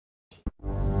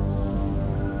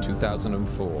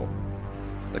2004.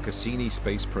 The Cassini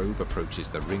space probe approaches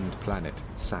the ringed planet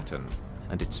Saturn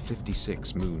and its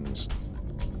 56 moons.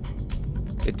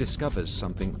 It discovers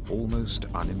something almost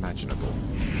unimaginable,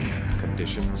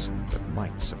 conditions that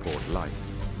might support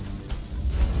life.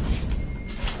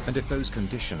 And if those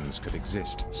conditions could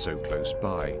exist so close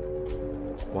by,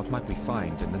 what might we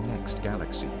find in the next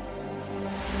galaxy?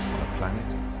 On a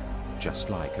planet just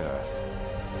like Earth.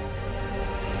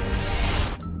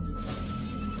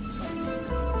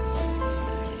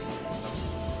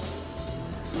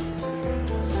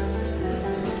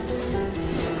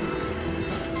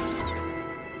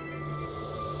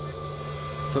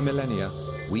 For millennia,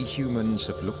 we humans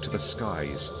have looked to the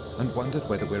skies and wondered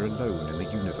whether we're alone in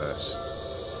the universe.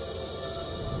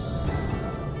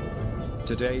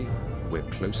 Today, we're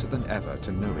closer than ever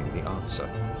to knowing the answer.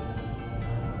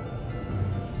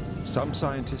 Some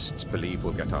scientists believe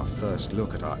we'll get our first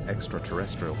look at our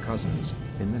extraterrestrial cousins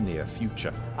in the near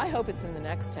future. I hope it's in the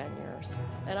next 10 years,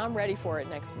 and I'm ready for it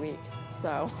next week.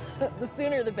 So, the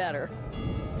sooner the better.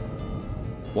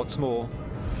 What's more,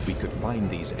 we could find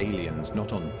these aliens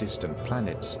not on distant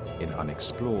planets in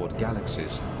unexplored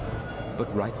galaxies,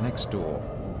 but right next door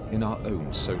in our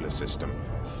own solar system.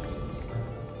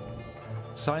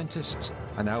 Scientists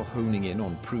are now honing in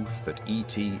on proof that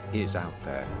ET is out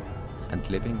there and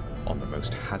living on the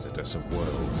most hazardous of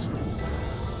worlds.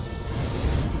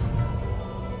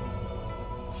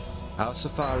 Our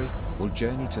safari will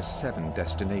journey to 7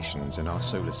 destinations in our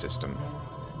solar system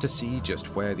to see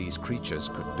just where these creatures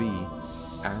could be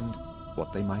and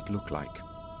what they might look like.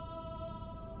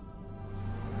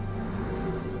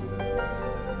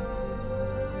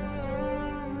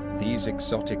 These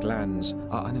exotic lands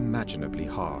are unimaginably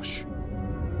harsh.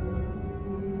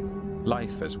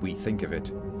 Life as we think of it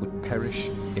would perish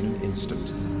in an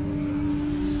instant.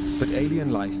 But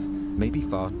alien life may be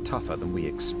far tougher than we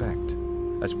expect,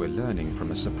 as we're learning from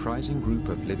a surprising group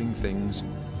of living things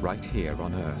right here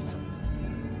on Earth.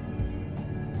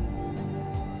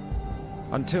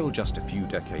 Until just a few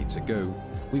decades ago,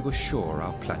 we were sure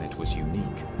our planet was unique.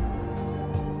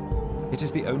 It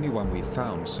is the only one we've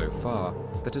found so far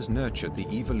that has nurtured the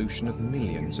evolution of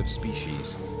millions of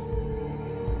species.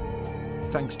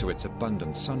 Thanks to its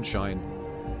abundant sunshine,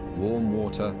 warm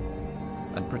water,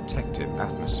 and protective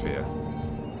atmosphere.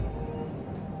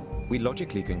 We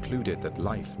logically concluded that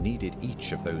life needed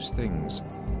each of those things,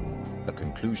 a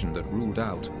conclusion that ruled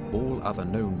out all other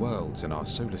known worlds in our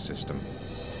solar system.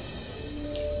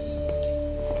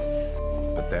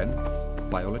 But then,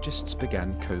 biologists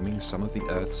began combing some of the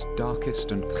Earth's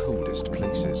darkest and coldest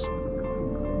places.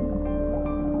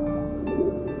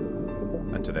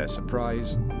 And to their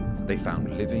surprise, they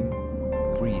found living,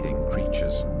 breathing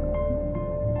creatures.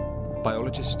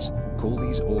 Biologists call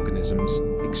these organisms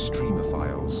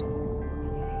extremophiles.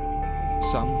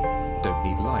 Some don't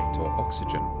need light or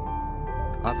oxygen.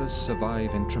 Others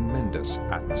survive in tremendous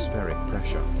atmospheric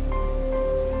pressure.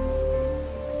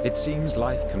 It seems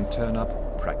life can turn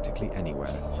up practically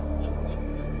anywhere.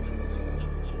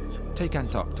 Take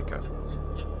Antarctica.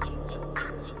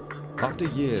 After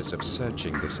years of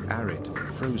searching this arid,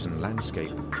 frozen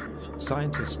landscape,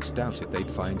 scientists doubted they'd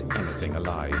find anything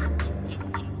alive.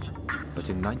 But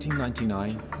in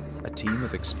 1999, a team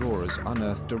of explorers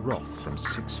unearthed a rock from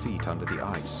 6 feet under the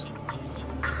ice.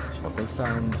 What they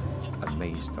found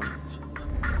amazed them.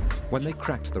 When they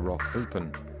cracked the rock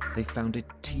open, they found it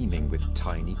teeming with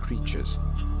tiny creatures.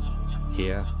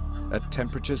 Here, at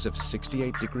temperatures of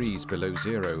 68 degrees below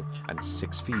zero and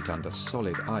 6 feet under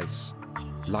solid ice,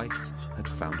 life had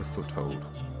found a foothold.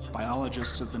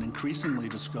 Biologists have been increasingly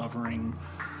discovering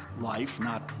life,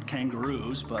 not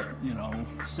kangaroos, but,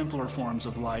 simpler forms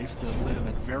of life that live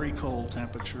at very cold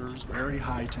temperatures, very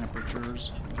high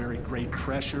temperatures, very great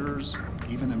pressures,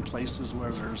 even in places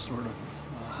where there's sort of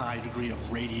a high degree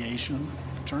of radiation.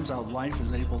 It turns out life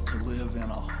is able to live in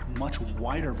a much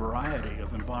wider variety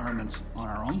of environments on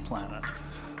our own planet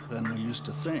than we used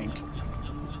to think.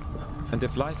 And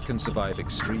if life can survive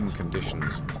extreme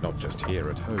conditions, not just here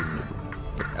at home,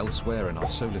 but elsewhere in our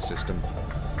solar system,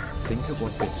 think of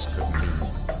what this could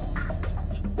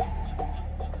mean.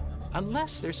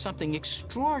 Unless there's something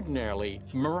extraordinarily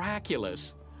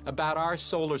miraculous about our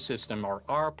solar system or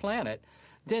our planet,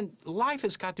 then life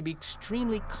has got to be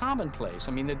extremely commonplace.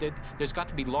 I mean, there's got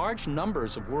to be large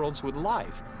numbers of worlds with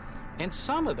life, and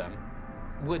some of them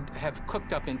would have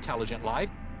cooked up intelligent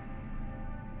life.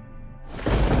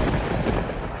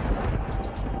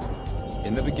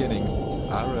 In the beginning,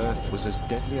 our Earth was as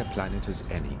deadly a planet as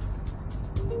any.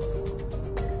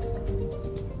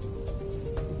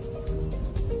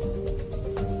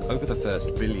 Over the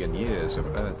first billion years of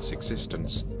Earth's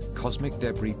existence, cosmic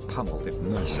debris pummeled it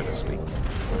mercilessly.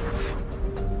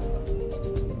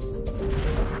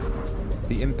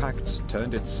 The impacts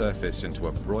turned its surface into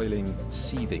a broiling,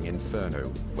 seething inferno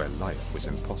where life was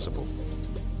impossible.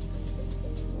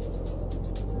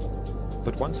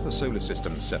 But once the solar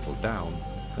system settled down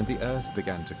and the Earth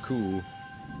began to cool,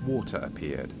 water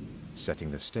appeared,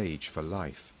 setting the stage for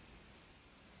life.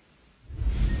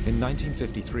 In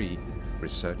 1953,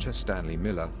 researcher Stanley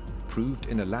Miller proved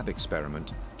in a lab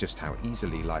experiment just how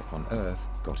easily life on Earth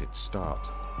got its start.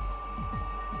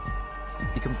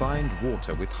 He combined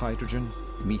water with hydrogen,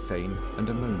 methane, and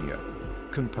ammonia,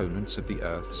 components of the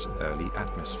Earth's early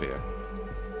atmosphere.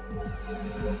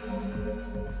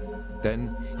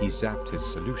 Then he zapped his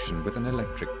solution with an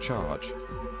electric charge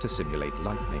to simulate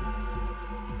lightning.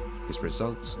 His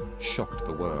results shocked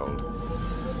the world.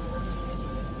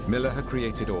 Miller had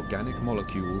created organic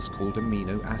molecules called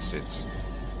amino acids,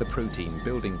 the protein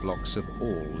building blocks of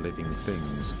all living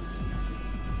things.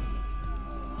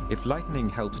 If lightning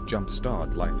helped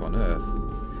jumpstart life on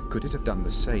Earth, could it have done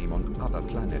the same on other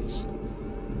planets?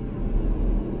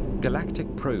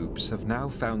 Galactic probes have now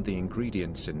found the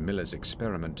ingredients in Miller's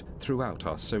experiment throughout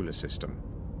our solar system,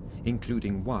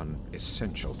 including one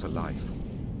essential to life.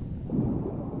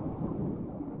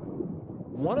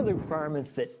 One of the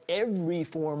requirements that every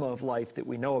form of life that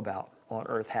we know about on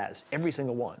Earth has, every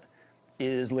single one,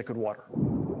 is liquid water.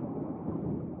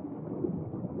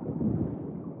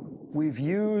 We've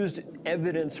used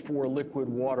evidence for liquid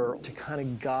water to kind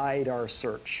of guide our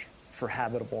search for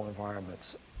habitable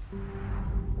environments.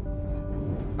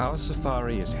 Our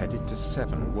safari is headed to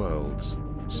 7 worlds,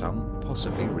 some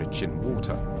possibly rich in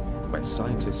water, where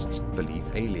scientists believe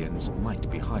aliens might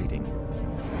be hiding.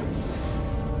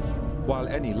 While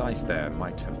any life there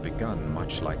might have begun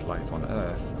much like life on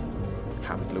Earth,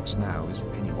 how it looks now is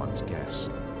anyone's guess.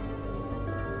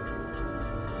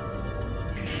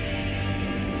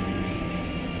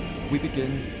 We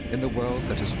begin in the world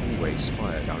that has always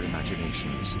fired our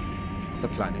imaginations, the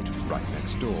planet right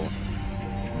next door,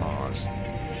 Mars.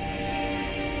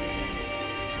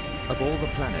 Of all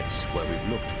the planets where we've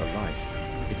looked for life,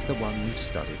 it's the one we've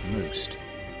studied most.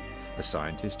 The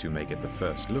scientist who may get the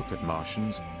first look at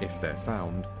Martians, if they're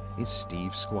found, is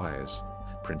Steve Squyres,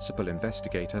 principal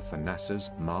investigator for NASA's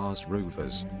Mars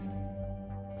rovers.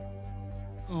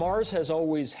 Mars has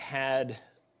always had,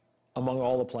 among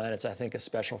all the planets, I think, a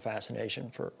special fascination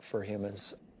for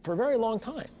humans. For a very long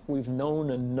time, we've known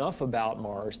enough about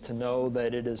Mars to know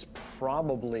that it is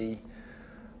probably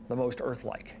the most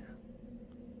Earth-like.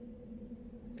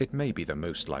 It may be the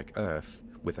most like Earth,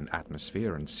 with an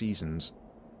atmosphere and seasons,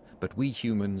 but we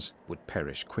humans would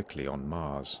perish quickly on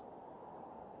Mars.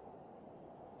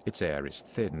 Its air is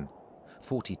thin,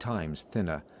 40 times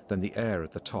thinner than the air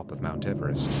at the top of Mount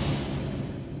Everest.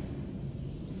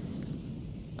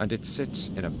 And it sits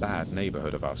in a bad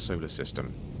neighborhood of our solar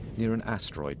system, near an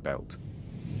asteroid belt.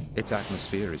 Its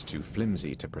atmosphere is too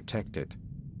flimsy to protect it.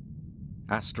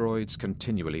 Asteroids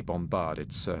continually bombard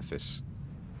its surface.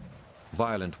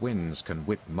 Violent winds can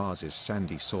whip Mars's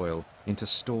sandy soil into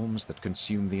storms that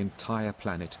consume the entire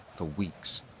planet for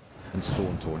weeks and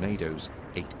spawn tornadoes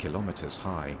 8 kilometers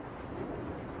high.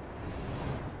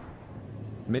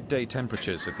 Midday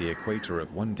temperatures at the equator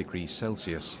of 1 degree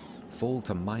Celsius fall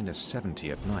to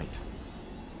 -70 at night.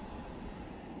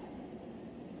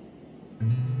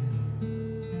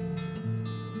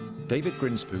 David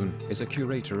Grinspoon is a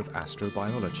curator of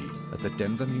astrobiology at the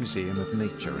Denver Museum of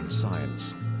Nature and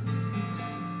Science.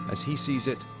 As he sees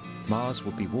it, Mars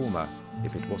would be warmer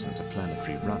if it wasn't a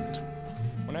planetary runt.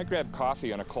 When I grab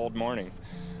coffee on a cold morning,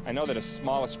 I know that a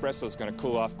small espresso is going to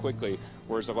cool off quickly,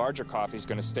 whereas a larger coffee is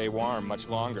going to stay warm much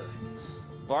longer.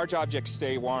 Large objects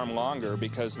stay warm longer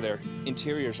because their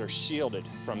interiors are shielded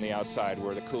from the outside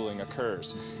where the cooling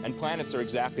occurs. And planets are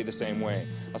exactly the same way.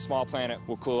 A small planet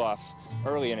will cool off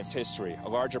early in its history. A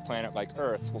larger planet like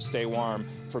Earth will stay warm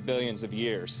for billions of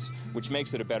years, which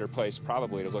makes it a better place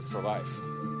probably to look for life.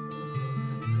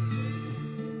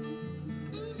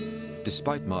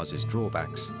 Despite Mars's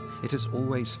drawbacks, it has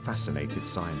always fascinated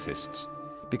scientists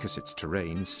because its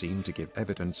terrain seemed to give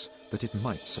evidence that it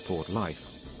might support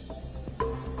life.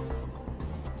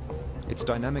 Its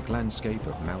dynamic landscape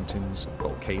of mountains,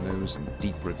 volcanoes, and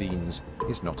deep ravines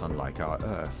is not unlike our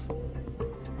Earth.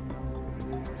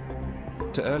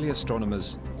 To early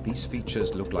astronomers, these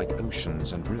features look like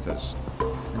oceans and rivers,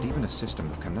 and even a system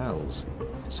of canals,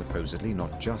 supposedly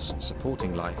not just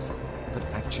supporting life, but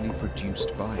actually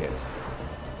produced by it.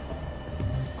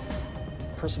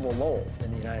 Percival Lowell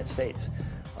in the United States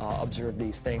observed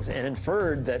these things and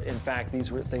inferred that, in fact, these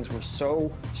things were so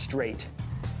straight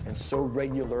and so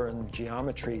regular in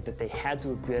geometry that they had to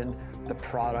have been the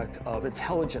product of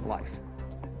intelligent life.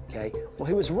 Okay? Well,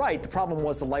 he was right. The problem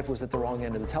was the life was at the wrong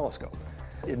end of the telescope.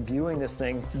 In viewing this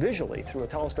thing visually through a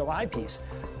telescope eyepiece,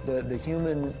 the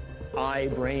human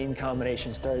eye-brain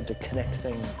combination started to connect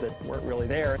things that weren't really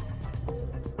there.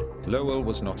 Lowell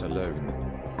was not alone.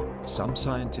 Some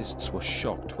scientists were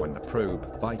shocked when the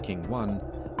probe, Viking 1,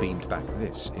 beamed back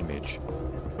this image.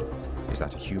 Is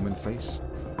that a human face?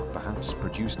 Perhaps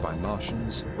produced by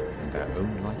Martians in their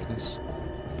own likeness?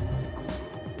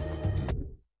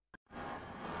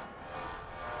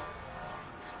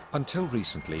 Until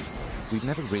recently, we've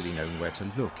never really known where to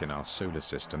look in our solar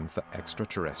system for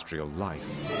extraterrestrial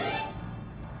life.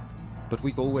 But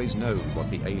we've always known what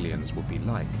the aliens would be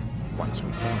like once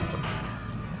we found them.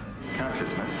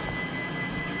 Consciousness.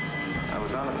 I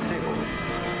was on a table.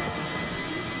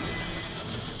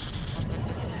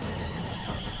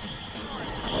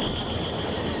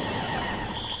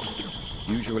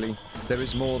 Usually, there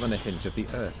is more than a hint of the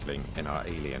Earthling in our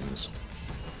aliens.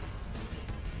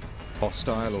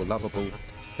 Hostile or lovable,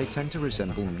 they tend to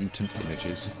resemble mutant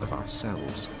images of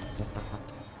ourselves.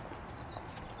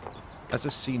 As a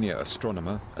senior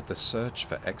astronomer at the Search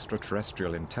for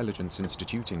Extraterrestrial Intelligence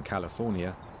Institute in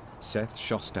California, Seth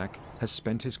Shostak has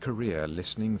spent his career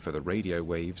listening for the radio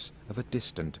waves of a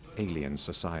distant alien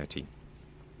society.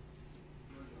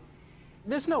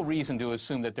 There's no reason to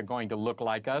assume that they're going to look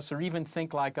like us or even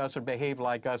think like us or behave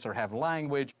like us or have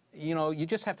language. You know, you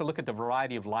just have to look at the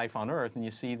variety of life on Earth and you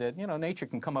see that, you know, nature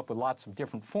can come up with lots of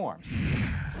different forms.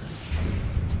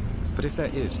 But if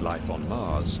there is life on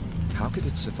Mars, how could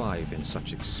it survive in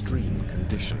such extreme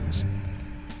conditions?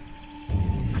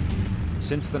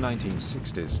 Since the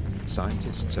 1960s,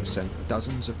 scientists have sent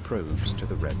dozens of probes to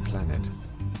the Red Planet.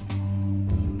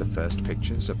 The first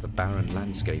pictures of the barren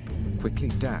landscape quickly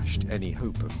dashed any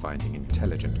hope of finding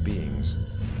intelligent beings.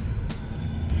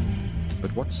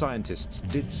 But what scientists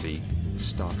did see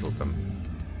startled them.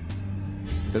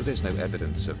 Though there's no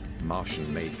evidence of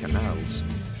Martian-made canals,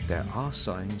 there are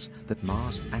signs that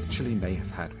Mars actually may have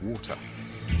had water.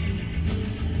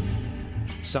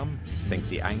 Some think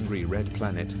the angry red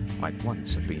planet might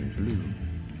once have been blue.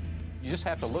 You just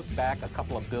have to look back a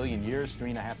couple of billion years,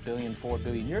 3.5 billion, 4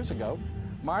 billion years ago.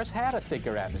 Mars had a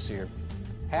thicker atmosphere,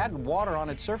 had water on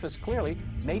its surface clearly.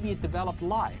 Maybe it developed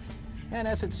life. And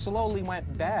as it slowly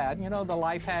went bad, you know, the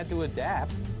life had to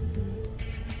adapt.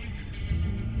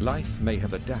 Life may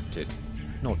have adapted,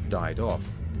 not died off,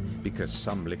 because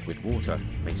some liquid water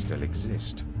may still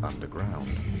exist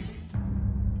underground.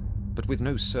 But with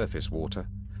no surface water,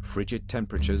 frigid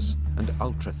temperatures, and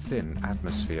ultra-thin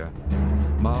atmosphere,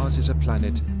 Mars is a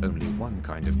planet only one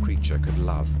kind of creature could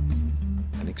love,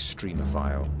 an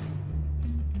extremophile.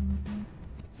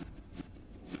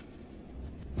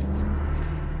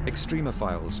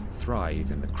 Extremophiles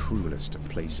thrive in the cruelest of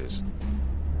places.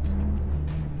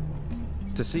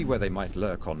 To see where they might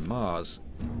lurk on Mars,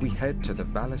 we head to the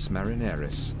Valles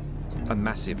Marineris, a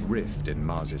massive rift in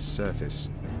Mars's surface,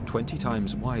 20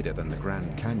 times wider than the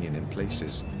Grand Canyon in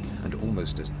places, and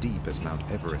almost as deep as Mount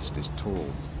Everest is tall.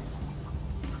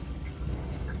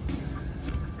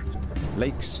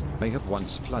 Lakes may have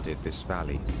once flooded this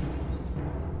valley,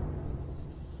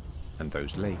 and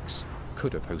those lakes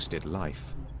could have hosted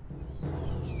life.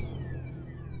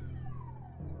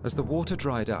 As the water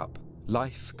dried up,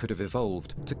 life could have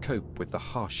evolved to cope with the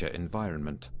harsher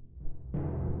environment.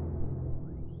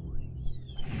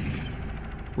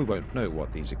 We won't know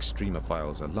what these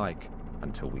extremophiles are like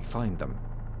until we find them.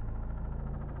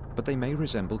 But they may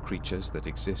resemble creatures that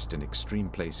exist in extreme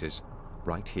places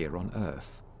right here on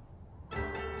Earth.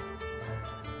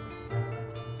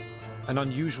 An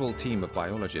unusual team of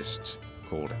biologists,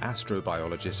 called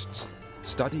astrobiologists,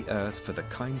 study Earth for the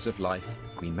kinds of life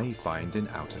we may find in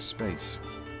outer space.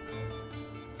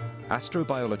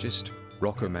 Astrobiologist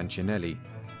Rocco Mancinelli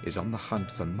is on the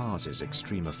hunt for Mars's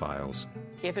extremophiles.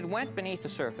 If it went beneath the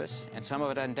surface, and some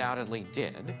of it undoubtedly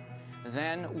did,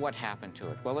 then what happened to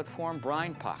it? Well, it formed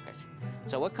brine pockets.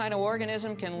 So what kind of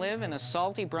organism can live in a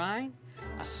salty brine?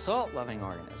 A salt-loving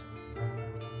organism.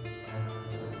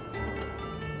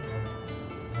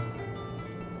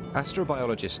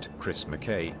 Astrobiologist Chris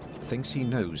McKay thinks he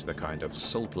knows the kind of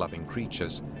salt-loving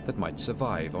creatures that might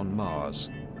survive on Mars.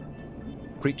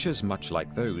 Creatures much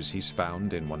like those he's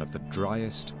found in one of the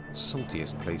driest,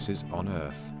 saltiest places on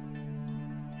Earth.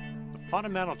 The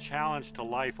fundamental challenge to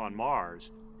life on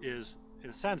Mars is, in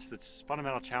a sense, the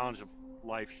fundamental challenge of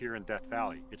life here in Death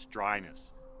Valley. It's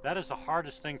dryness. That is the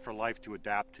hardest thing for life to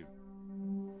adapt to.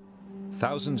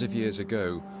 Thousands of years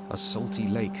ago, a salty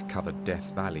lake covered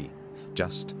Death Valley,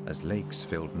 just as lakes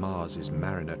filled Mars's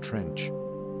Mariner Trench.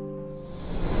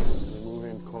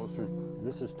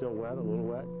 This is still wet, a little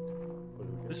wet.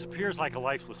 This appears like a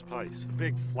lifeless place, a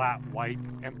big, flat, white,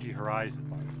 empty horizon.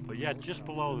 But yet, just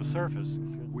below the surface,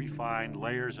 we find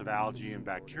layers of algae and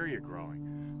bacteria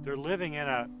growing. They're living in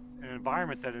an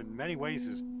environment that in many ways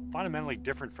is fundamentally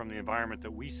different from the environment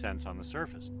that we sense on the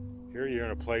surface. Here you're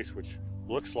in a place which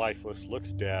looks lifeless,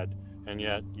 looks dead, and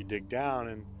yet you dig down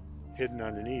and hidden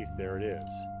underneath, there it is.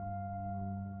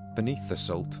 Beneath the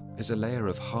salt is a layer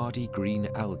of hardy green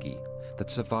algae that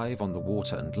survive on the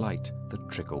water and light that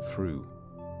trickle through.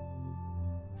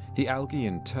 The algae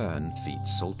in turn feed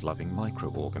salt-loving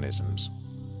microorganisms.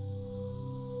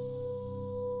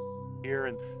 Here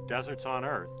in deserts on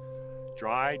Earth,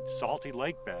 dried, salty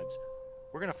lake beds,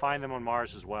 we're going to find them on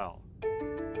Mars as well.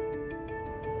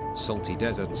 Salty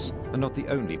deserts are not the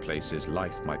only places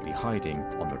life might be hiding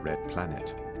on the red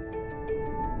planet.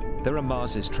 There are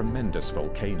Mars's tremendous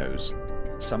volcanoes,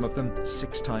 some of them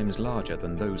 6 times larger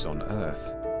than those on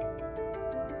Earth.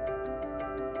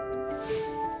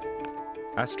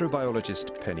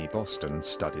 Astrobiologist Penny Boston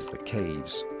studies the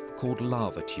caves, called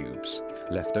lava tubes,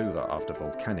 left over after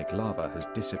volcanic lava has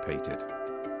dissipated.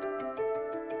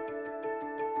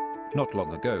 Not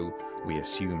long ago, we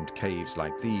assumed caves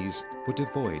like these were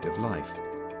devoid of life.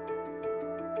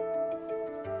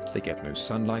 They get no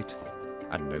sunlight,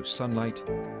 and no sunlight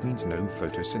means no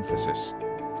photosynthesis.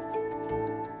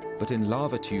 But in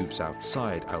lava tubes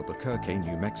outside Albuquerque,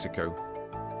 New Mexico,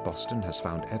 Boston has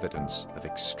found evidence of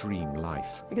extreme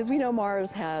life. Because we know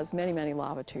Mars has many, many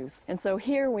lava tubes. And so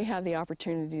here we have the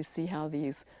opportunity to see how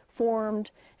these formed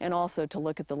and also to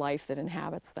look at the life that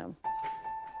inhabits them.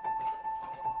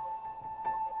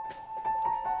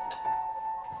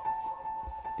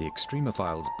 The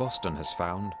extremophiles Boston has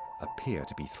found appear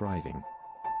to be thriving.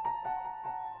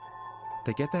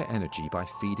 They get their energy by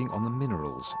feeding on the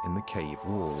minerals in the cave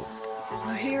wall. So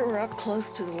here we're up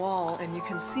close to the wall, and you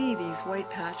can see these white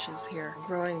patches here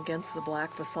growing against the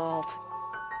black basalt.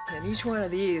 And each one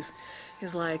of these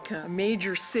is like a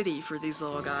major city for these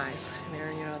little guys.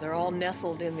 And they're all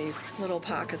nestled in these little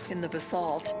pockets in the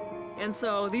basalt. And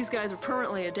so these guys are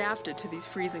permanently adapted to these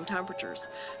freezing temperatures.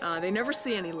 They never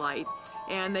see any light,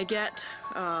 and they get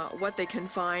what they can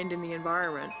find in the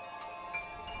environment.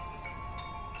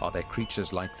 Are there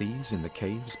creatures like these in the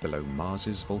caves below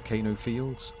Mars's volcano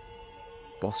fields?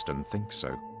 Boston thinks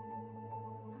so.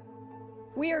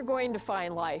 We are going to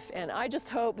find life, and I just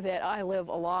hope that I live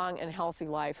a long and healthy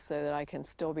life so that I can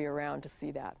still be around to see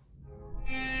that.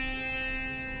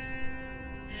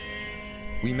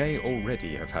 We may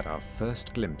already have had our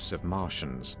first glimpse of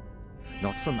Martians,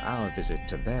 not from our visit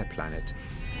to their planet,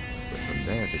 but from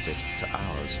their visit to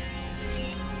ours.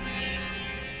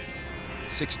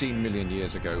 16 million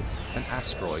years ago, an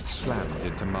asteroid slammed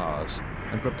into Mars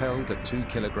and propelled a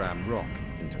 2-kilogram rock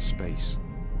into space.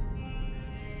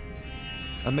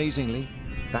 Amazingly,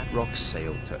 that rock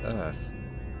sailed to Earth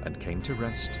and came to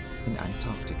rest in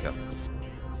Antarctica.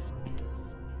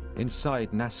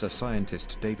 Inside, NASA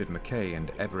scientist David McKay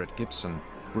and Everett Gibson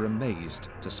were amazed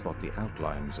to spot the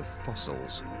outlines of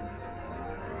fossils.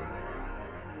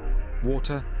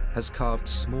 Water has carved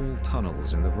small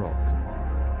tunnels in the rock.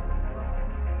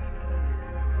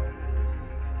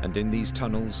 And in these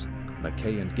tunnels,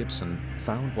 McKay and Gibson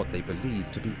found what they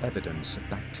believed to be evidence of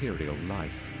bacterial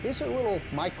life. These are little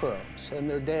microbes, and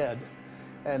they're dead,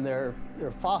 and they're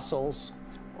fossils,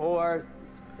 or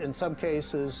in some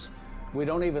cases, we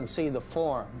don't even see the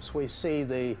forms. We see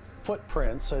the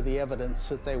footprints or the evidence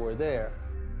that they were there.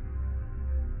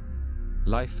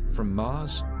 Life from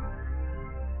Mars?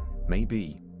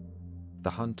 Maybe.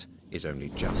 The hunt is only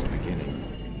just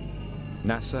beginning.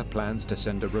 NASA plans to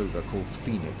send a rover called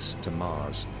Phoenix to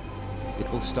Mars.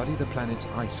 It will study the planet's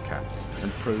ice cap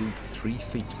and probe 3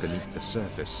 feet beneath the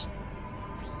surface.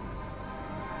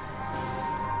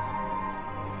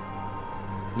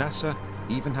 NASA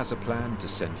even has a plan to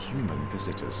send human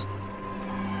visitors.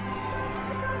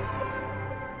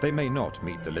 They may not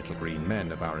meet the little green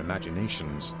men of our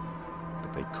imaginations,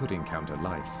 but they could encounter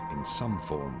life in some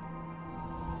form.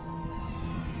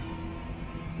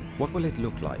 What will it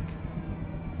look like?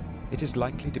 It is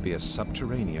likely to be a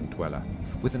subterranean dweller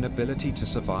with an ability to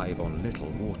survive on little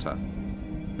water.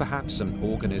 Perhaps an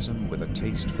organism with a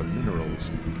taste for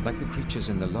minerals, like the creatures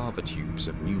in the lava tubes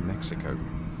of New Mexico.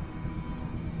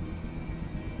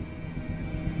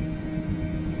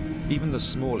 Even the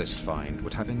smallest find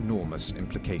would have enormous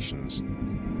implications.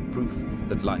 Proof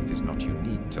that life is not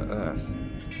unique to Earth,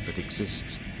 but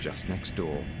exists just next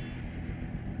door.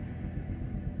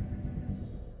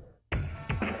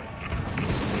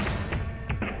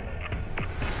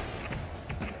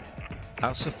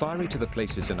 Our safari to the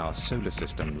places in our solar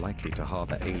system likely to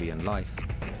harbor alien life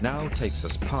now takes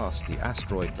us past the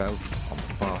asteroid belt on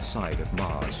the far side of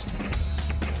Mars.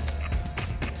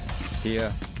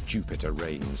 Here, Jupiter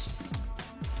reigns.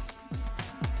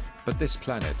 But this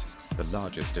planet, the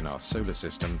largest in our solar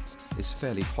system, is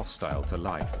fairly hostile to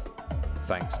life,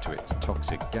 thanks to its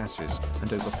toxic gases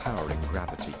and overpowering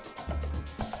gravity.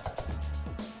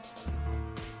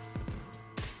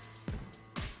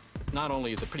 Not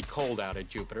only is it pretty cold out at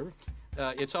Jupiter,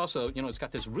 it's also, it's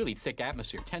got this really thick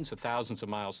atmosphere, tens of thousands of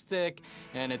miles thick,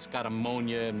 and it's got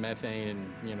ammonia and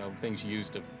methane and, things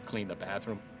used to clean the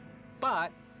bathroom.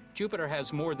 But Jupiter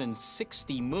has more than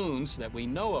 60 moons that we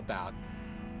know about.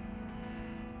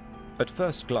 At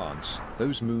first glance,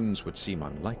 those moons would seem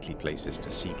unlikely places to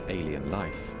seek alien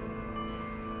life.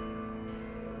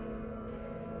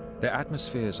 Their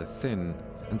atmospheres are thin,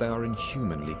 and they are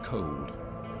inhumanly cold.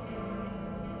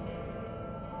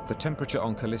 The temperature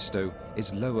on Callisto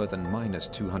is lower than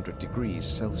 -200 degrees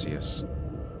Celsius.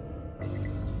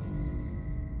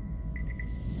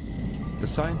 The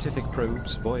scientific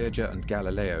probes Voyager and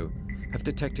Galileo have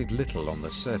detected little on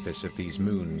the surface of these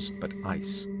moons but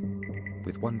ice,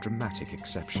 with one dramatic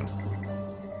exception.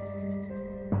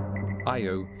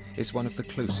 Io is one of the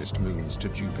closest moons to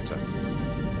Jupiter.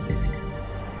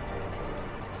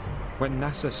 When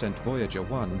NASA sent Voyager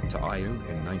 1 to Io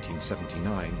in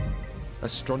 1979,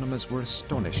 astronomers were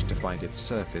astonished to find its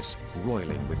surface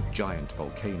roiling with giant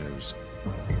volcanoes.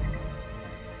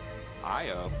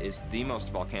 Io is the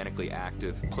most volcanically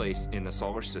active place in the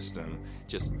solar system,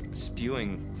 just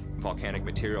spewing volcanic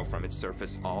material from its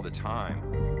surface all the time.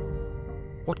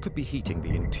 What could be heating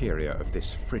the interior of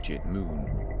this frigid moon?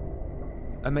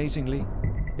 Amazingly,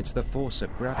 it's the force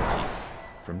of gravity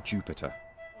from Jupiter.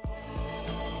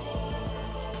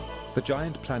 The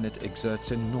giant planet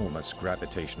exerts enormous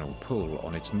gravitational pull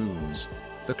on its moons.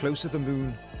 The closer the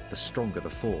moon, the stronger the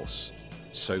force.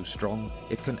 So strong,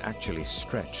 it can actually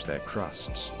stretch their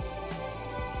crusts.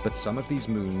 But some of these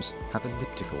moons have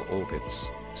elliptical orbits,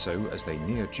 so as they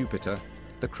near Jupiter,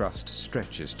 the crust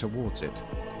stretches towards it.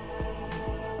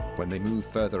 When they move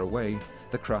further away,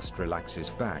 the crust relaxes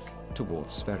back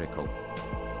towards spherical.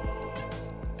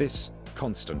 This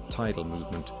constant tidal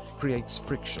movement creates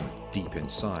friction deep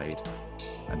inside,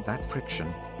 and that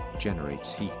friction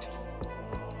generates heat.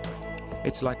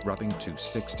 It's like rubbing two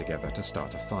sticks together to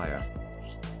start a fire.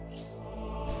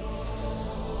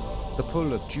 The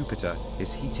pull of Jupiter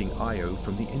is heating Io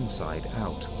from the inside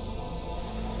out.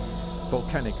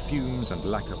 Volcanic fumes and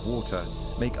lack of water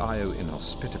make Io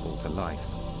inhospitable to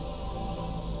life.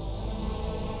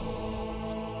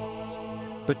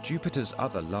 But Jupiter's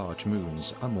other large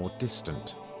moons are more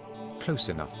distant, close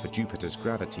enough for Jupiter's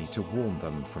gravity to warm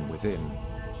them from within,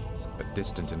 but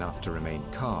distant enough to remain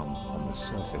calm on the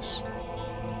surface.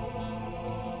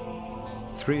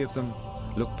 3 of them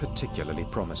look particularly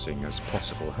promising as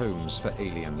possible homes for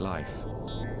alien life.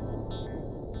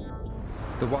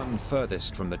 The one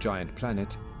furthest from the giant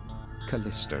planet,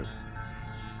 Callisto.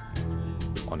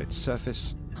 On its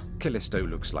surface, Callisto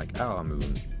looks like our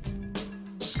moon,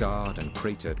 scarred and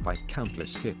cratered by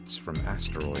countless hits from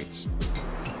asteroids.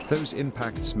 Those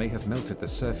impacts may have melted the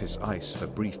surface ice for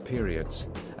brief periods,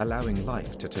 allowing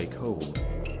life to take hold.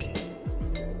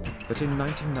 But in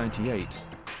 1998,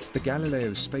 the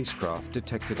Galileo spacecraft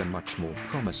detected a much more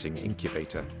promising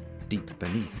incubator deep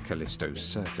beneath Callisto's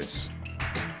surface.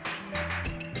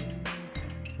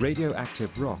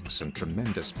 Radioactive rocks and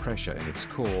tremendous pressure in its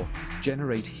core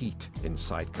generate heat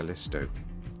inside Callisto.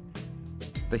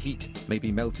 The heat may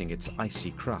be melting its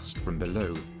icy crust from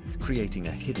below, creating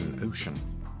a hidden ocean.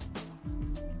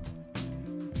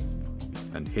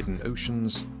 And hidden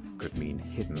oceans could mean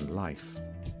hidden life.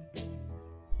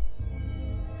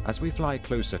 As we fly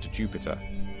closer to Jupiter,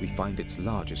 we find its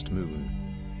largest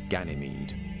moon,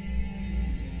 Ganymede.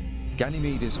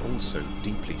 Ganymede is also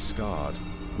deeply scarred.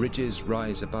 Ridges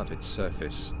rise above its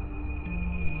surface.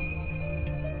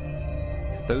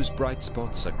 Those bright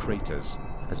spots are craters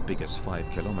as big as 5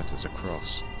 kilometers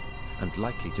across and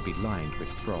likely to be lined with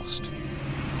frost.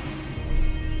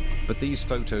 But these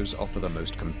photos offer the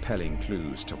most compelling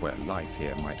clues to where life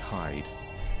here might hide.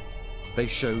 They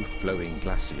show flowing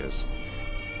glaciers,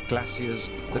 glaciers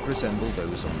that resemble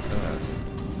those on Earth.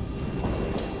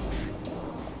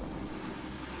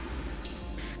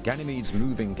 Ganymede's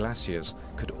moving glaciers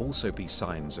could also be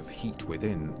signs of heat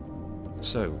within.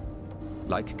 So,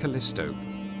 like Callisto,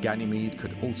 Ganymede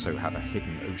could also have a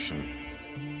hidden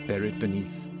ocean, buried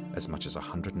beneath as much as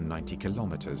 190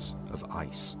 kilometers of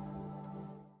ice.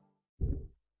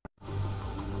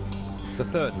 The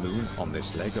third moon on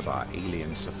this leg of our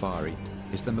alien safari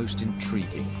is the most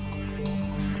intriguing.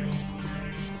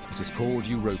 It is called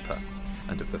Europa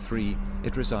and of the three,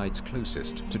 it resides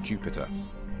closest to Jupiter.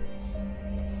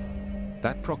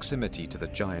 That proximity to the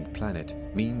giant planet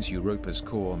means Europa's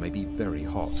core may be very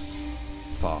hot,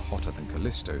 far hotter than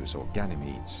Callisto's or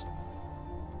Ganymede's.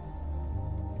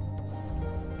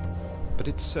 But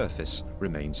its surface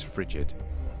remains frigid,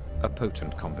 a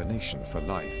potent combination for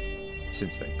life,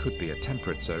 since there could be a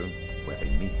temperate zone where they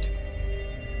meet.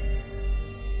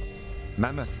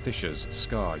 Mammoth fissures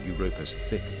scar Europa's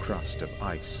thick crust of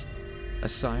ice, a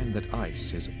sign that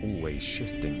ice is always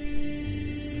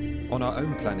shifting. On our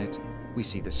own planet, we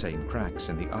see the same cracks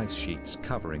in the ice sheets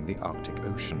covering the Arctic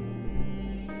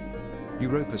Ocean.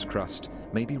 Europa's crust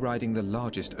may be riding the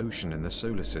largest ocean in the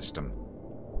solar system,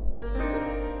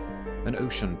 an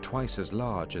ocean twice as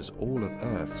large as all of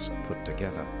Earth's put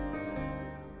together.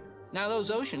 Now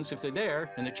those oceans, if they're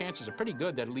there, and the chances are pretty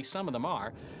good that at least some of them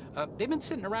are, they've been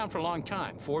sitting around for a long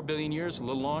time, 4 billion years, a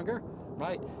little longer,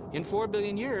 right? In 4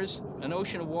 billion years, an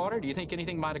ocean of water, do you think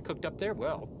anything might have cooked up there?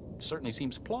 Well, it certainly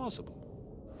seems plausible.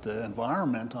 The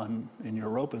environment in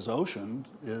Europa's ocean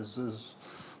is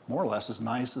more or less as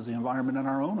nice as the environment in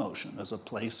our own ocean, as a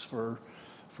place for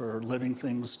living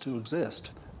things to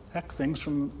exist. Heck, things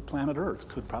from planet Earth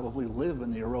could probably live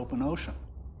in the European Ocean.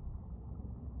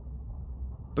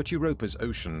 But Europa's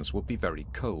oceans will be very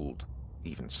cold,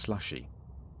 even slushy.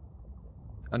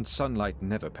 And sunlight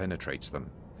never penetrates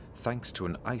them, thanks to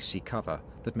an icy cover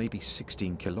that may be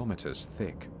 16 kilometers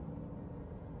thick.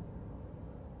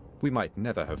 We might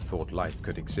never have thought life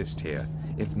could exist here,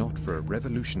 if not for a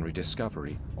revolutionary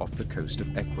discovery off the coast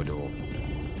of Ecuador.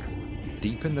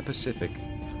 Deep in the Pacific,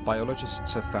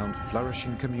 biologists have found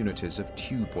flourishing communities of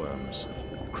tube worms,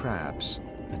 crabs,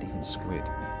 and even squid.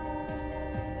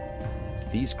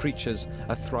 These creatures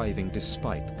are thriving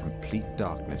despite complete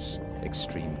darkness,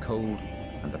 extreme cold,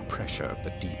 and the pressure of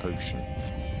the deep ocean.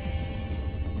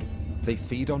 They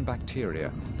feed on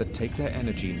bacteria that take their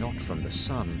energy not from the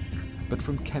sun, but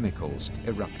from chemicals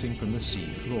erupting from the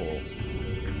sea floor.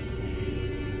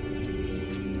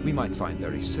 We might find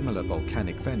very similar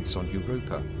volcanic vents on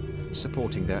Europa,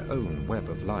 supporting their own web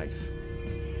of life.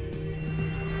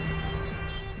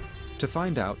 To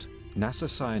find out, NASA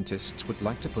scientists would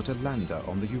like to put a lander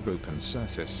on the European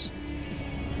surface.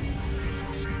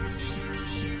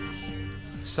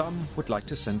 Some would like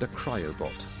to send a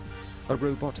cryobot, a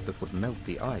robot that would melt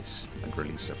the ice and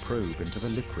release a probe into the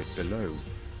liquid below.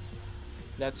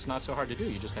 That's not so hard to do.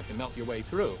 You just have to melt your way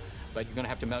through. But you're going to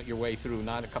have to melt your way through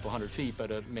not a couple hundred feet,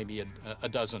 but maybe a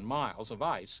dozen miles of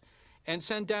ice. And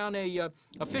send down a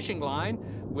fishing line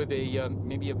with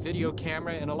maybe a video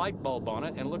camera and a light bulb on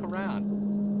it and look around.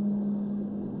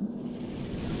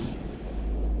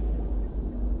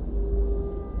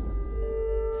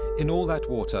 In all that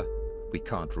water, we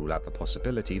can't rule out the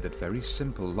possibility that very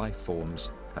simple life forms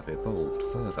have evolved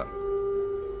further.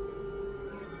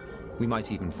 We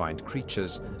might even find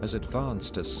creatures as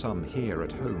advanced as some here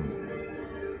at home.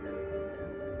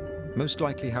 Most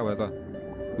likely, however,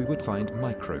 we would find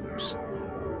microbes.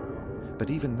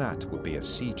 But even that would be a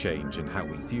sea change in how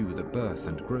we view the birth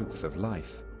and growth of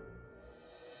life.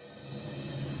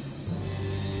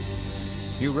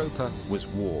 Europa was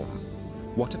warm.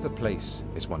 What if a place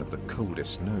is one of the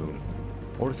coldest known?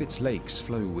 Or if its lakes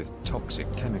flow with toxic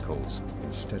chemicals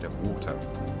instead of water?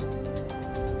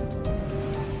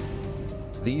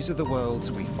 These are the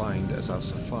worlds we find as our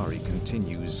safari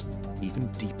continues even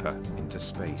deeper into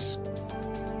space.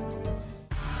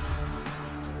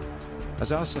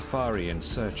 As our safari in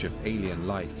search of alien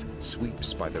life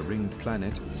sweeps by the ringed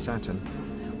planet, Saturn,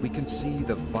 we can see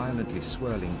the violently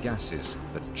swirling gases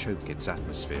that choke its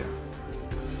atmosphere.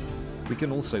 We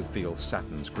can also feel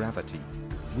Saturn's gravity,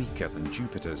 weaker than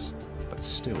Jupiter's, but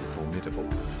still formidable.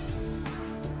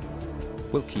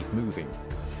 We'll keep moving.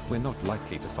 We're not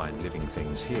likely to find living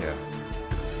things here.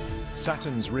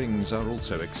 Saturn's rings are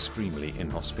also extremely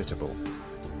inhospitable.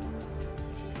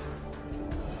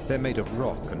 They're made of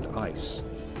rock and ice,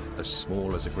 as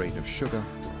small as a grain of sugar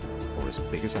or as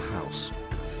big as a house.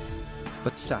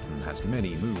 But Saturn has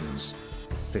many moons,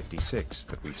 56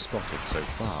 that we've spotted so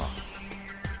far.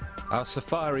 Our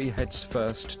safari heads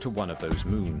first to one of those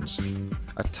moons,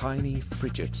 a tiny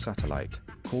frigid satellite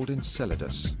called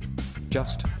Enceladus,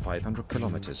 just 500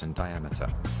 kilometers in diameter.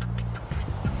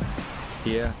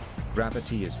 Here,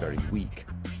 gravity is very weak,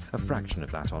 a fraction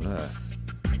of that on Earth.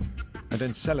 And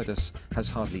Enceladus has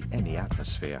hardly any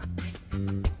atmosphere.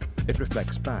 It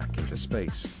reflects back into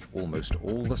space almost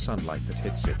all the sunlight that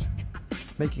hits it,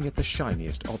 making it the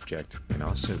shiniest object in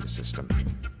our solar system.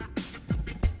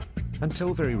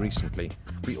 Until very recently,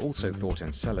 we also thought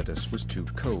Enceladus was too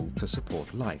cold to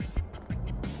support life.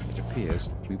 It appears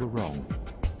we were wrong.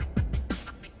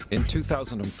 In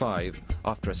 2005,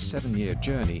 after a 7-year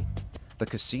journey, the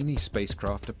Cassini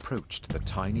spacecraft approached the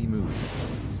tiny moon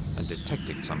and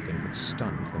detected something that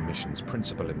stunned the mission's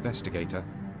principal investigator,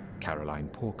 Caroline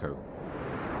Porco.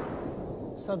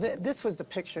 So this was the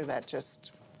picture that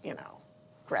just, you know,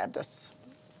 grabbed us.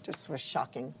 Just was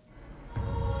shocking.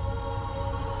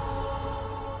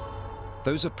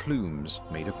 Those are plumes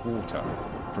made of water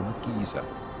from a geyser.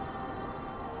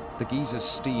 The geyser's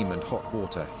steam and hot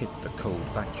water hit the cold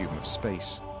vacuum of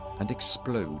space and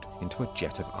explode into a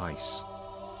jet of ice.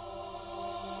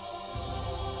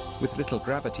 With little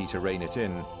gravity to rein it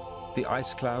in, the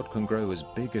ice cloud can grow as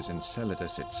big as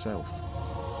Enceladus itself.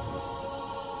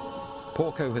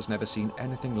 Porco has never seen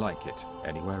anything like it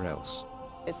anywhere else.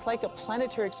 It's like a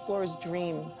planetary explorer's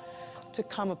dream to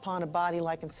come upon a body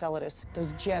like Enceladus.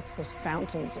 Those jets, those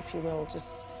fountains, if you will,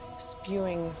 just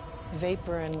spewing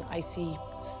vapor and icy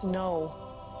snow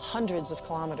hundreds of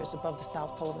kilometers above the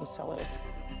south pole of Enceladus.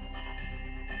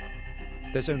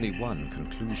 There's only one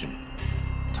conclusion.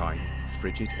 Tiny,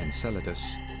 frigid Enceladus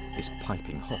is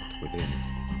piping hot within.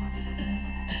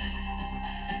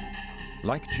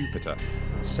 Like Jupiter,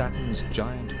 Saturn's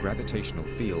giant gravitational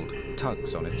field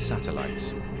tugs on its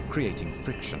satellites, creating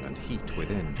friction and heat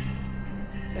within.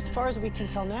 As far as we can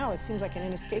tell now, it seems like an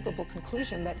inescapable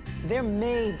conclusion that there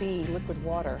may be liquid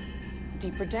water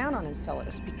deeper down on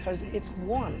Enceladus because it's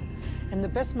warm. And the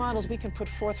best models we can put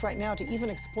forth right now to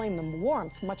even explain the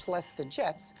warmth, much less the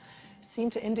jets, seem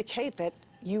to indicate that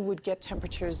you would get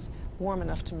temperatures warm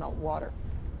enough to melt water.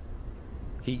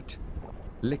 Heat,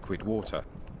 liquid water,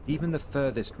 even the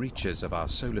furthest reaches of our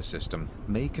solar system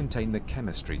may contain the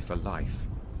chemistry for life.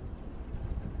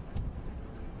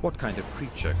 What kind of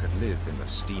creature could live in the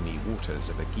steamy waters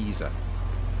of a geyser?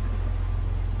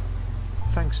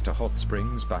 Thanks to hot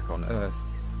springs back on Earth,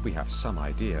 we have some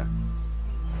idea.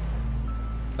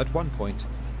 At one point,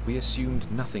 we assumed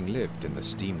nothing lived in the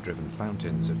steam-driven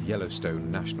fountains of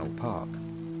Yellowstone National Park.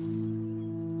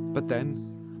 But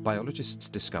then, biologists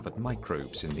discovered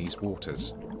microbes in these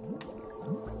waters.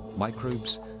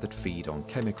 Microbes that feed on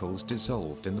chemicals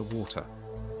dissolved in the water.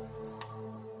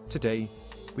 Today,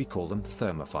 we call them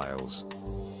thermophiles.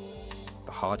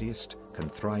 The hardiest can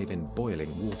thrive in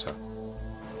boiling water.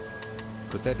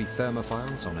 Could there be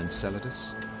thermophiles on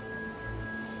Enceladus?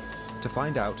 To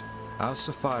find out, our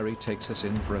safari takes us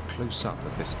in for a close-up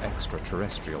of this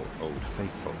extraterrestrial Old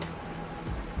Faithful.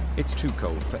 It's too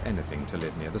cold for anything to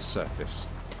live near the surface,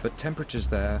 but temperatures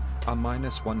there are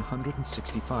minus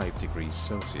 165 degrees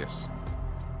Celsius.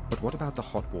 But what about the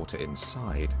hot water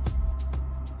inside?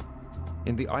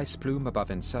 In the ice plume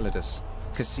above Enceladus,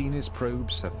 Cassini's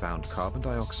probes have found carbon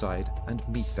dioxide and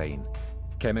methane,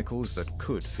 chemicals that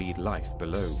could feed life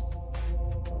below.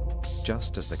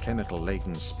 Just as the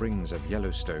chemical-laden springs of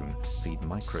Yellowstone feed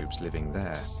microbes living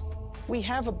there. We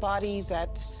have a body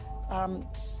that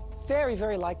very,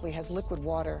 very likely has liquid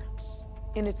water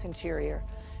in its interior,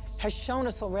 has shown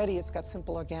us already it's got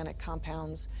simple organic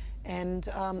compounds, and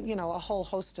you know, a whole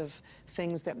host of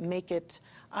things that make it,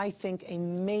 I think, a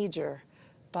major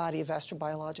body of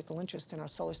astrobiological interest in our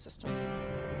solar system.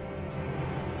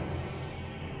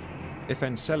 If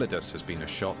Enceladus has been a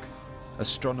shock,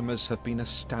 astronomers have been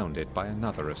astounded by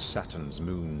another of Saturn's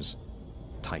moons,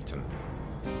 Titan.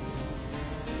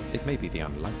 It may be the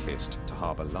unlikeliest to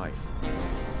harbor life.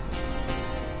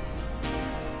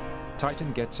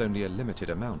 Titan gets only a limited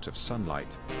amount of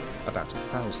sunlight, about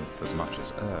 1,000th as much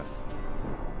as Earth.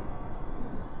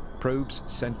 Probes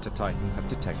sent to Titan have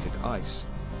detected ice,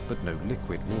 but no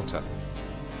liquid water.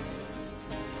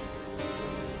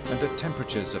 And at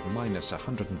temperatures of minus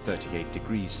 138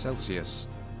 degrees Celsius,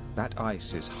 that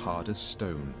ice is hard as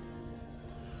stone.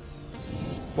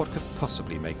 What could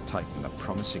possibly make Titan a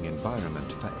promising environment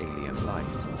for alien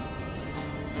life?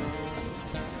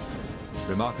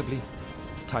 Remarkably,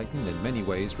 Titan in many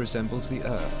ways resembles the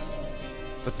Earth,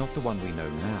 but not the one we know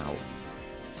now.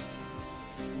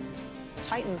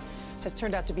 Titan has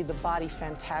turned out to be the body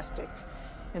fantastic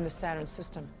in the Saturn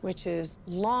system, which is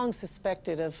long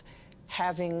suspected of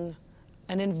having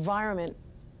an environment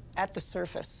at the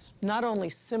surface, not only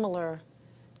similar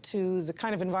to the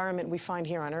kind of environment we find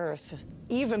here on Earth,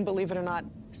 even, believe it or not,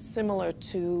 similar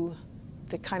to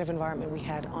the kind of environment we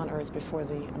had on Earth before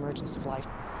the emergence of life.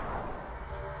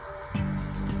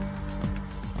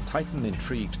 Titan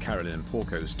intrigued Caroline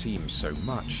Porco's team so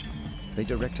much, they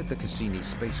directed the Cassini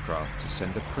spacecraft to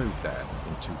send a probe there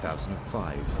in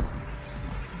 2005.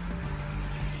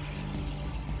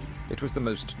 It was the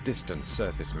most distant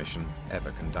surface mission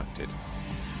ever conducted.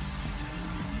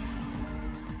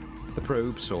 The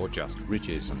probe saw just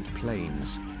ridges and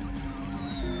plains.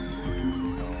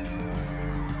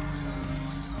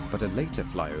 But a later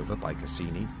flyover by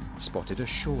Cassini spotted a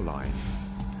shoreline.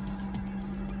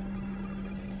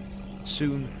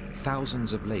 Soon,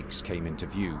 thousands of lakes came into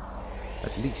view,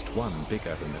 at least one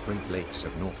bigger than the Great Lakes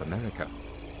of North America.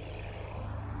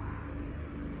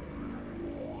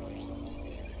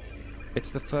 It's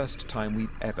the first time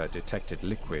we've ever detected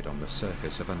liquid on the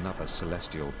surface of another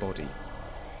celestial body.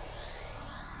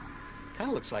 Kind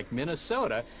of looks like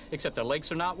Minnesota, except the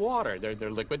lakes are not water.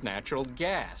 They're liquid natural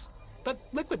gas. But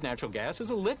liquid natural gas is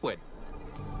a liquid.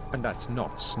 And that's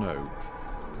not snow.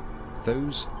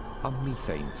 Those are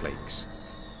methane flakes.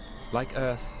 Like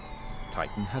Earth,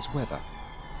 Titan has weather.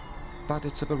 But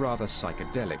it's of a rather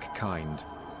psychedelic kind.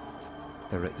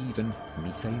 There are even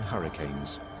methane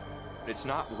hurricanes. It's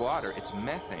not water, it's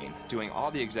methane, doing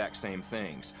all the exact same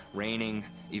things. Raining,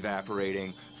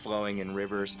 evaporating, flowing in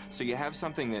rivers. So you have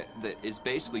something that is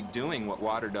basically doing what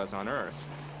water does on Earth,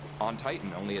 on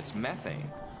Titan, only it's methane.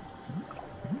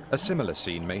 A similar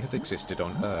scene may have existed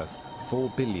on Earth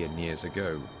 4 billion years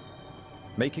ago,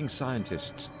 making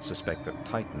scientists suspect that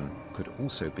Titan could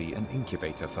also be an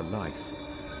incubator for life.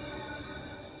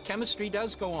 Chemistry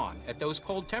does go on. At those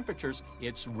cold temperatures,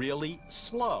 it's really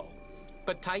slow.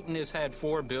 But Titan has had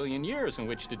 4 billion years in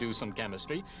which to do some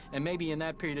chemistry, and maybe in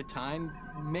that period of time,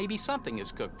 maybe something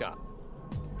is cooked up.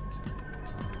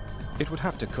 It would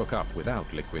have to cook up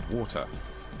without liquid water,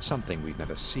 something we've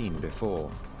never seen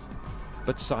before.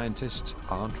 But scientists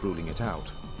aren't ruling it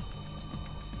out.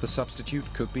 The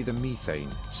substitute could be the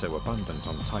methane, so abundant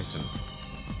on Titan.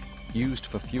 Used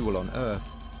for fuel on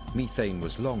Earth, methane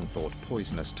was long thought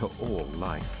poisonous to all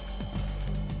life.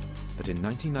 But in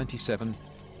 1997,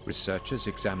 researchers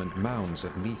examined mounds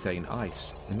of methane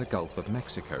ice in the Gulf of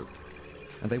Mexico,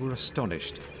 and they were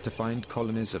astonished to find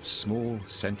colonies of small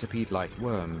centipede-like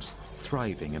worms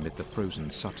thriving amid the frozen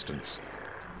substance.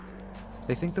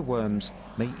 They think the worms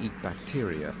may eat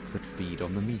bacteria that feed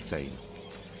on the methane.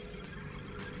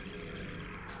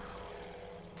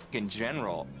 In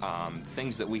general,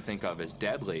 things that we think of as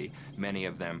deadly, many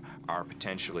of them are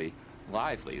potentially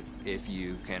lively. If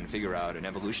you can figure out an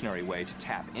evolutionary way to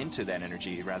tap into that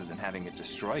energy rather than having it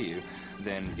destroy you,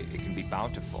 then it can be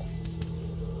bountiful.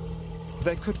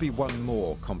 There could be one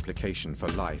more complication for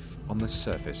life on the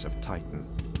surface of Titan.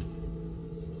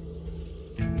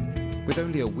 With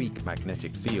only a weak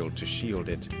magnetic field to shield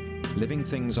it, living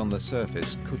things on the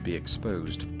surface could be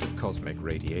exposed to cosmic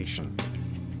radiation.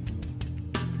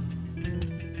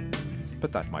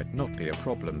 But that might not be a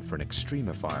problem for an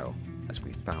extremophile, as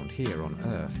we found here on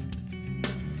Earth.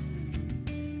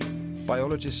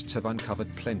 Biologists have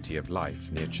uncovered plenty of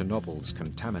life near Chernobyl's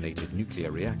contaminated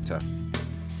nuclear reactor.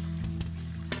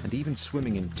 And even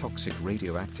swimming in toxic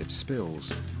radioactive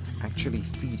spills, actually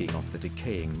feeding off the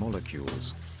decaying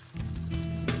molecules.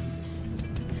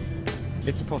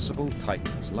 It's possible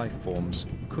Titan's life forms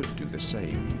could do the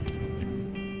same.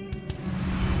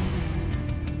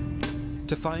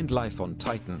 To find life on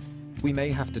Titan, we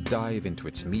may have to dive into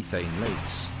its methane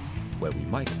lakes, where we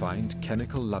might find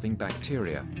chemical-loving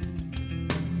bacteria.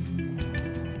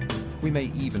 We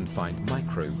may even find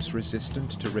microbes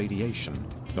resistant to radiation,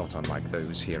 not unlike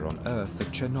those here on Earth at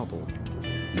Chernobyl,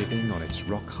 living on its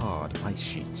rock-hard ice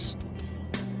sheets.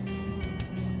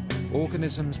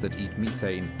 Organisms that eat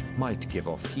methane might give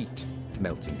off heat,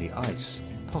 melting the ice,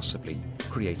 possibly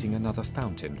creating another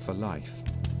fountain for life.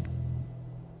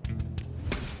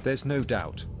 There's no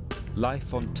doubt,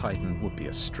 life on Titan would be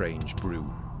a strange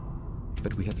brew.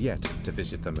 But we have yet to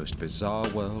visit the most bizarre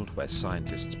world where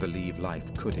scientists believe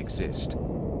life could exist.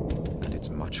 And it's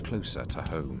much closer to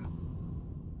home.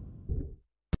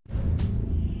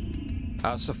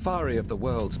 Our safari of the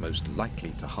world's most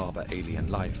likely to harbor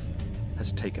alien life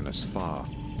has taken us far.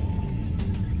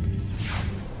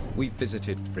 We've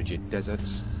visited frigid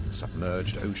deserts,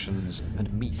 submerged oceans,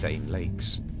 and methane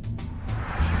lakes.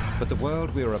 But the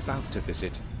world we are about to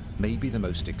visit may be the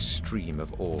most extreme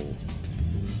of all.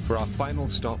 For our final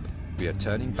stop, we are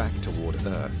turning back toward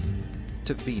Earth,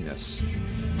 to Venus,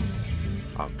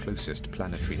 our closest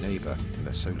planetary neighbor in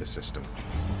the solar system.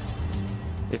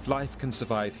 If life can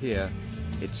survive here,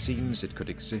 it seems it could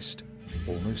exist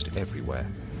almost everywhere.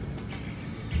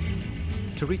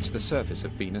 To reach the surface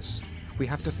of Venus, we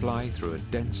have to fly through a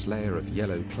dense layer of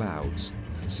yellow clouds,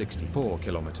 64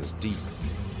 kilometers deep,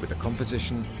 with a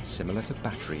composition similar to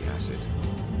battery acid.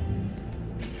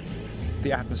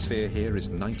 The atmosphere here is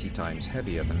 90 times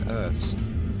heavier than Earth's,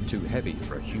 too heavy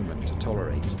for a human to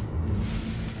tolerate.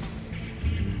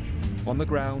 On the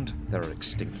ground, there are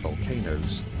extinct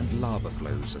volcanoes and lava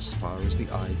flows as far as the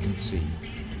eye can see.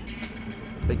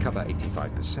 They cover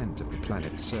 85% of the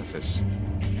planet's surface.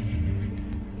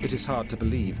 It is hard to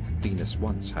believe Venus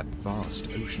once had vast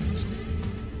oceans.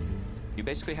 You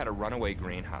basically had a runaway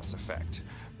greenhouse effect,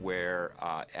 where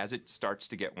as it starts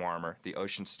to get warmer, the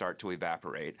oceans start to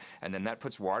evaporate, and then that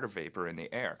puts water vapor in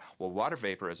the air. Well, water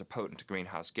vapor is a potent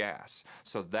greenhouse gas,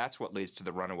 so that's what leads to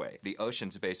the runaway. The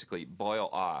oceans basically boil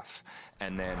off,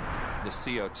 and then the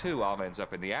CO2 all ends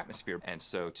up in the atmosphere, and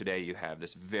so today you have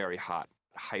this very hot,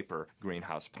 hyper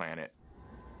greenhouse planet.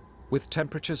 With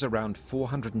temperatures around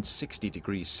 460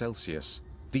 degrees Celsius,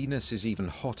 Venus is even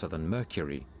hotter than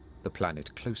Mercury, the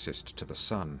planet closest to the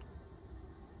Sun.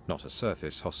 Not a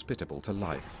surface hospitable to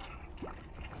life.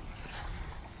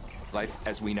 Life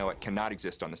as we know it cannot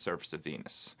exist on the surface of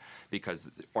Venus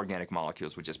because organic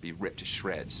molecules would just be ripped to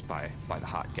shreds by the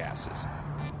hot gases.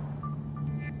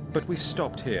 But we've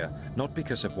stopped here, not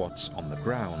because of what's on the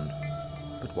ground,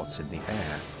 but what's in the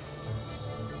air.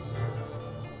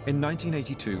 In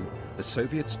 1982, the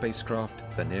Soviet spacecraft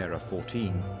Venera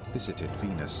 14 visited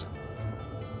Venus.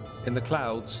 In the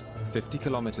clouds, 50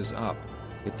 kilometers up,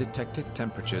 it detected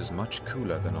temperatures much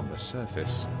cooler than on the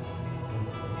surface.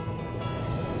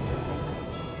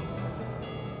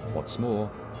 What's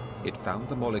more, it found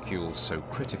the molecules so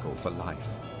critical for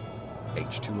life,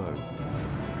 H2O.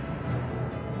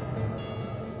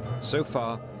 So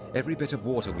far, every bit of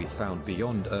water we've found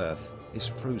beyond Earth is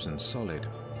frozen solid.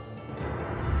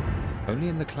 Only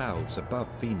in the clouds above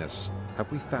Venus have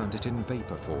we found it in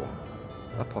vapor form,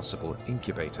 a possible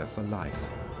incubator for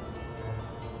life.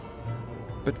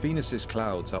 But Venus's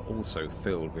clouds are also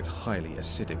filled with highly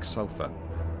acidic sulfur.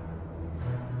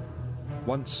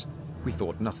 Once, we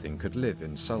thought nothing could live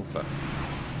in sulfur.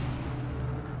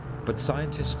 But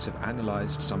scientists have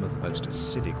analyzed some of the most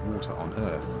acidic water on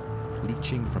Earth,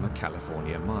 leaching from a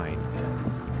California mine.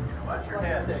 Watch your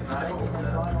head,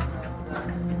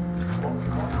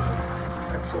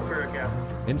 sulfuric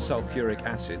acid. In sulfuric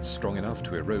acid strong enough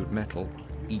to erode metal,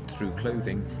 eat through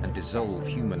clothing, and dissolve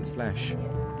human flesh,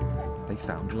 they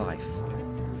found life.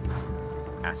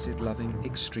 Acid-loving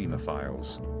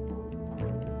extremophiles.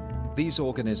 These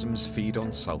organisms feed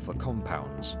on sulfur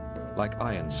compounds, like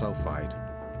iron sulfide,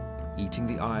 eating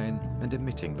the iron and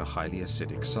emitting the highly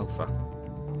acidic sulfur.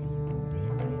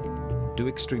 Do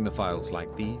extremophiles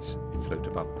like these float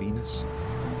above Venus?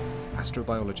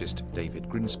 Astrobiologist David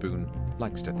Grinspoon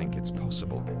likes to think it's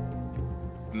possible.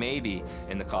 Maybe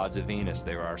in the clouds of Venus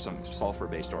there are some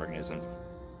sulfur-based organisms.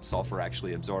 Sulfur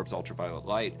actually absorbs ultraviolet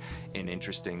light in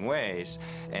interesting ways,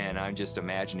 and I'm just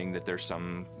imagining that there's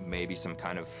maybe some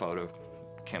kind of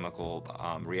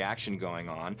photochemical reaction going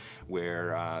on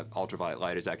where ultraviolet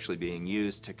light is actually being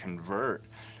used to convert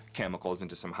chemicals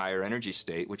into some higher energy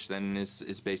state, which then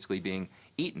is basically being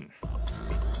eaten.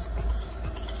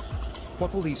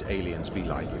 What will these aliens be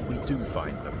like if we do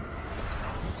find them?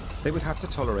 They would have to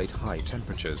tolerate high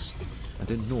temperatures and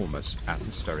enormous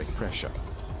atmospheric pressure.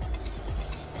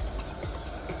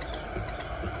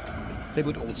 They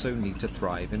would also need to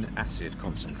thrive in acid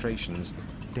concentrations,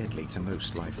 deadly to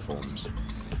most life forms.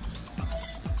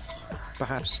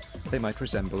 Perhaps they might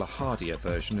resemble a hardier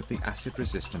version of the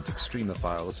acid-resistant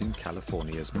extremophiles in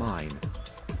California's mine.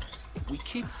 We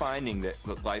keep finding that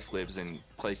life lives in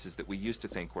places that we used to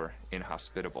think were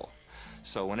inhospitable.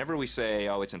 So whenever we say,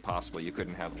 oh, it's impossible, you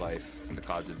couldn't have life in the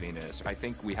clouds of Venus, I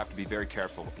think we have to be very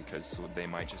careful because they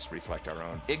might just reflect our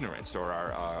own ignorance or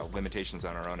our limitations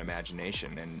on our own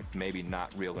imagination, and maybe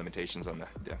not real limitations on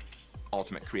the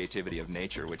ultimate creativity of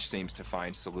nature, which seems to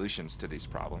find solutions to these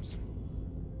problems.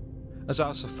 As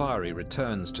our safari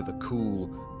returns to the cool,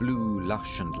 blue,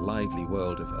 lush and lively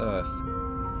world of Earth,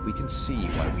 we can see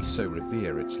why we so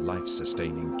revere its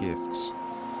life-sustaining gifts.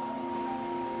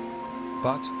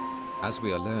 But, as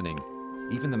we are learning,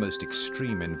 even the most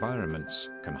extreme environments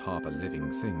can harbor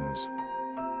living things.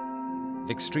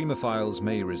 Extremophiles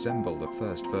may resemble the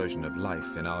first version of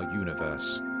life in our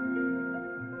universe,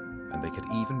 and they could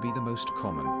even be the most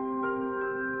common.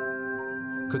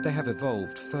 Could they have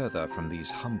evolved further from these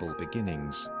humble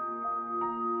beginnings?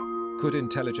 Could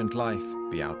intelligent life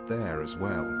be out there as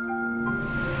well?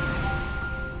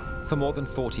 For more than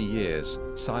 40 years,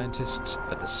 scientists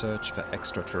at the Search for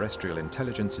Extraterrestrial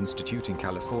Intelligence Institute in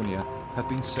California have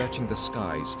been searching the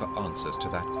skies for answers to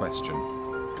that question.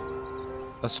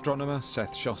 Astronomer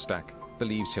Seth Shostak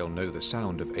believes he'll know the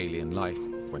sound of alien life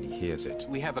when he hears it.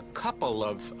 We have a couple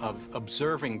of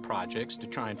observing projects to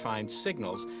try and find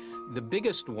signals. The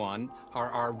biggest one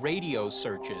are our radio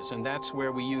searches, and that's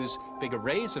where we use big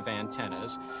arrays of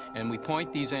antennas, and we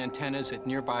point these antennas at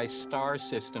nearby star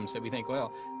systems that we think,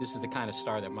 well, this is the kind of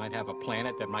star that might have a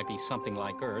planet that might be something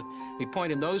like Earth. We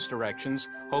point in those directions,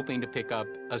 hoping to pick up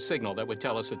a signal that would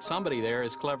tell us that somebody there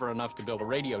is clever enough to build a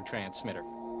radio transmitter.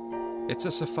 It's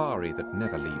a safari that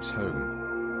never leaves home.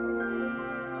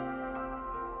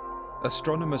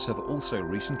 Astronomers have also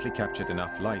recently captured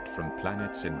enough light from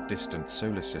planets in distant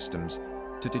solar systems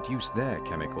to deduce their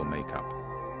chemical makeup.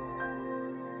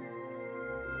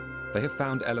 They have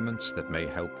found elements that may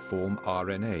help form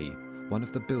RNA, one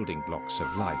of the building blocks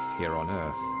of life here on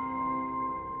Earth.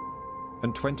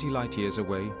 And 20 light years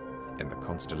away, in the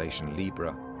constellation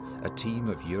Libra, a team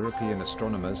of European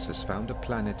astronomers has found a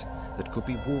planet that could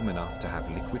be warm enough to have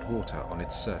liquid water on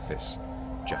its surface,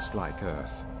 just like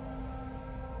Earth.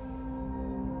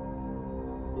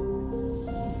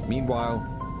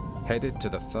 Meanwhile, headed to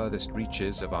the furthest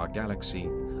reaches of our galaxy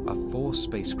are 4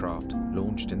 spacecraft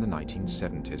launched in the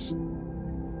 1970s.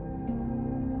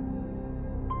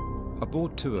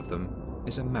 Aboard 2 of them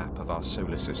is a map of our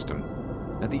solar system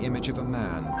and the image of a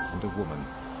man and a woman.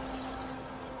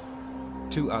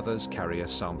 2 others carry a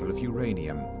sample of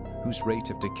uranium, whose rate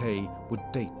of decay would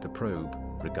date the probe,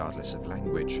 regardless of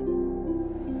language.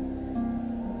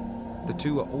 The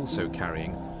 2 are also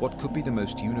carrying what could be the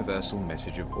most universal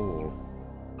message of all,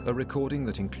 a recording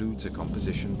that includes a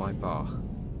composition by Bach.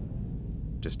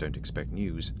 Just don't expect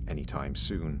news anytime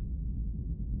soon.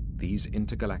 These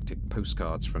intergalactic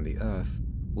postcards from the Earth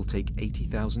will take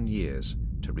 80,000 years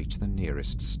to reach the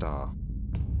nearest star.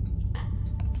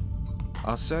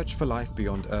 Our search for life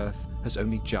beyond Earth has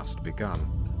only just begun.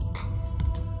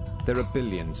 There are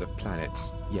billions of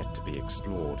planets yet to be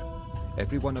explored.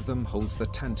 Every one of them holds the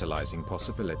tantalizing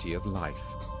possibility of life.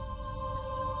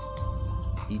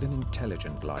 Even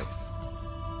intelligent life.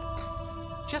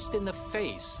 Just in the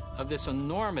face of this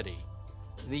enormity,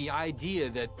 the idea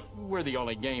that we're the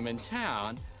only game in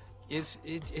town,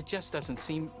 it just doesn't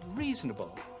seem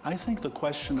reasonable. I think the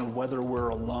question of whether we're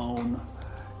alone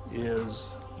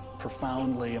is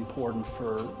profoundly important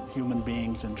for human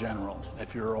beings in general.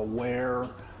 If you're aware,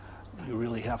 you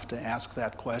really have to ask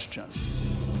that question.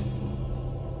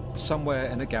 Somewhere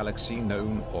in a galaxy,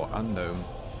 known or unknown,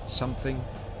 something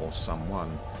or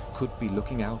someone could be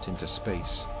looking out into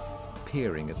space,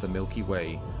 peering at the Milky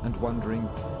Way and wondering,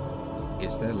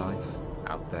 is there life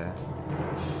out there?